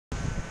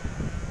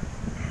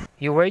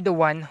You were the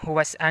one who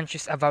was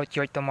anxious about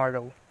your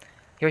tomorrow,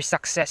 your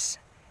success,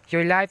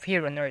 your life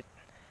here on earth.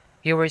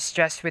 You were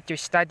stressed with your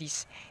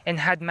studies and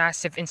had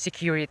massive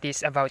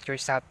insecurities about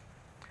yourself.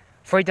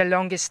 For the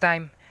longest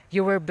time,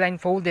 you were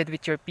blindfolded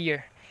with your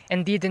fear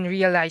and didn't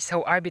realize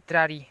how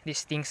arbitrary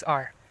these things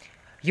are.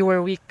 You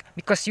were weak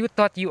because you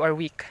thought you are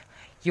weak.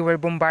 You were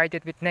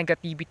bombarded with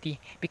negativity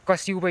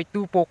because you were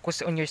too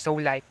focused on your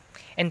soul life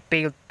and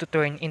failed to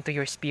turn into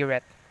your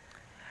spirit.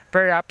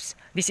 Perhaps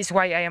this is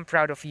why I am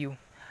proud of you.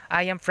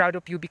 I am proud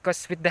of you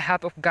because with the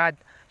help of God,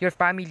 your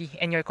family,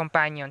 and your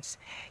companions,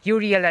 you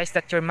realize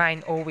that your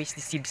mind always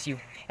deceives you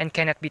and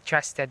cannot be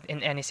trusted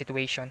in any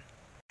situation.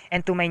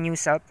 And to my new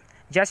self,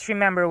 just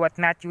remember what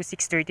Matthew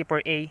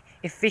 6:34a,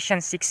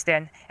 Ephesians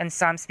 6:10, and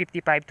Psalms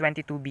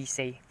 55:22b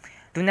say.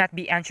 Do not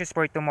be anxious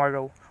for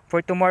tomorrow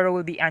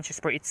will be anxious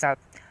for itself.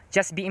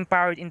 Just be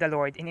empowered in the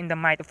Lord and in the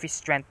might of His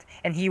strength,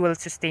 and He will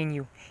sustain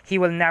you. He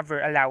will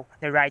never allow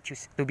the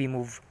righteous to be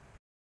moved.